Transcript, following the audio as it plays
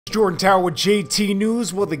Jordan Tower with JT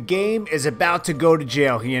News. Well, the game is about to go to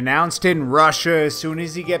jail. He announced it in Russia. As soon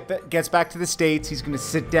as he gets back to the States, he's going to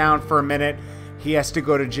sit down for a minute. He has to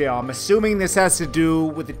go to jail. I'm assuming this has to do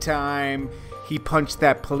with the time he punched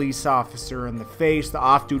that police officer in the face, the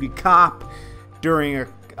off-duty cop, during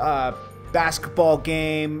a basketball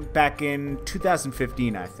game back in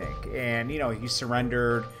 2015, I think. And, you know, he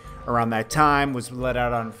surrendered around that time, was let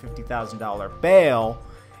out on a $50,000 bail.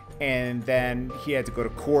 And then he had to go to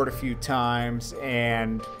court a few times,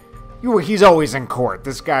 and he's always in court.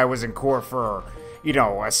 This guy was in court for, you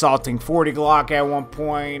know, assaulting 40 Glock at one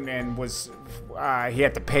point, and he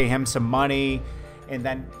had to pay him some money. And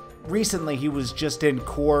then recently he was just in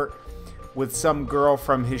court with some girl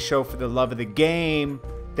from his show For the Love of the Game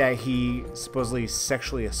that he supposedly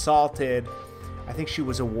sexually assaulted. I think she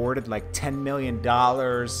was awarded like $10 million.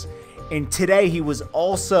 And today he was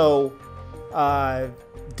also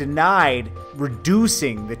denied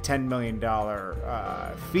reducing the $10 million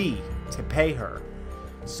fee to pay her.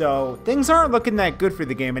 So things aren't looking that good for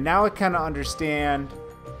the game. And now I kind of understand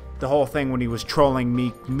the whole thing when he was trolling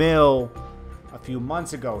Meek Mill a few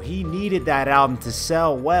months ago. He needed that album to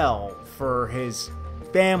sell well for his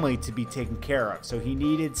family to be taken care of. So he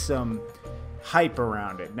needed some hype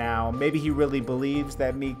around it. Now, maybe he really believes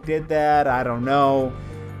that Meek did that. I don't know.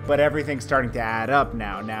 But everything's starting to add up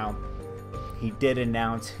now. Now, he did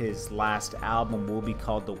announce his last album will be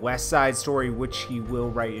called The WESTSIDE Story, which he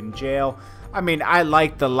will write in jail. I mean, I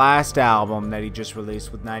liked the last album that he just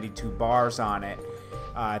released with 92 bars on it.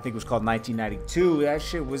 I think it was called 1992. That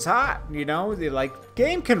shit was hot, you know?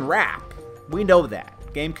 Game can rap. We know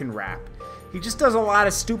that. Game can rap. He just does a lot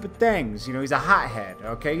of stupid things. You know, he's a hothead,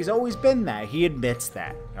 okay? He's always been that. He admits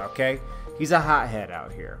that, okay? He's a hothead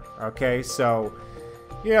out here, okay? So,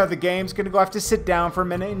 you know, the game's going to go have to sit down for a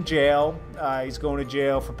minute in jail. He's going to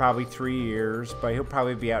jail for probably 3 years, but he'll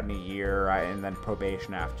probably be out in a year, and then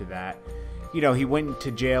probation after that. You know, he went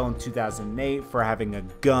to jail in 2008 for having a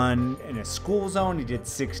gun in a school zone. He did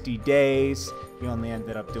 60 days. He only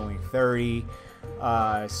ended up doing 30.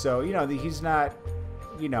 So, you know, he's not,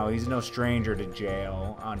 you know, he's no stranger to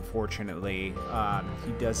jail, unfortunately.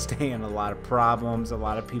 He does stay in a lot of problems. A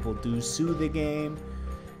lot of people do sue the game.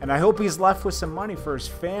 And I hope he's left with some money for his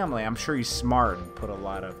family. I'm sure he's smart and put a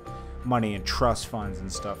lot of money in trust funds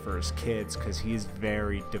and stuff for his kids, because he's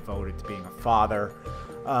very devoted to being a father.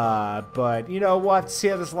 But you know what? See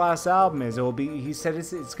how this last album is. It will be. He said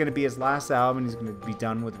it's going to be his last album. He's going to be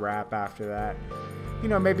done with rap after that. You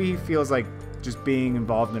know, maybe he feels like just being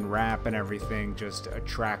involved in rap and everything just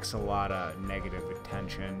attracts a lot of negative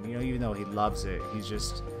attention. You know, even though he loves it, he's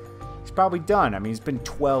probably done. I mean, it's been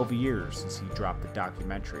 12 years since he dropped the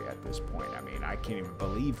documentary at this point. I mean, I can't even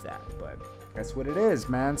believe that, but that's what it is,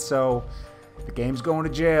 man. So the game's going to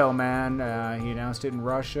jail, man. He announced it in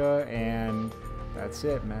Russia, and that's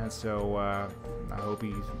it, man. So I hope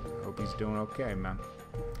he's doing okay, man.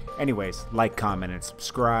 Anyways, like, comment, and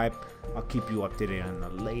subscribe. I'll keep you up to date on the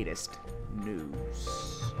latest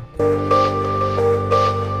news.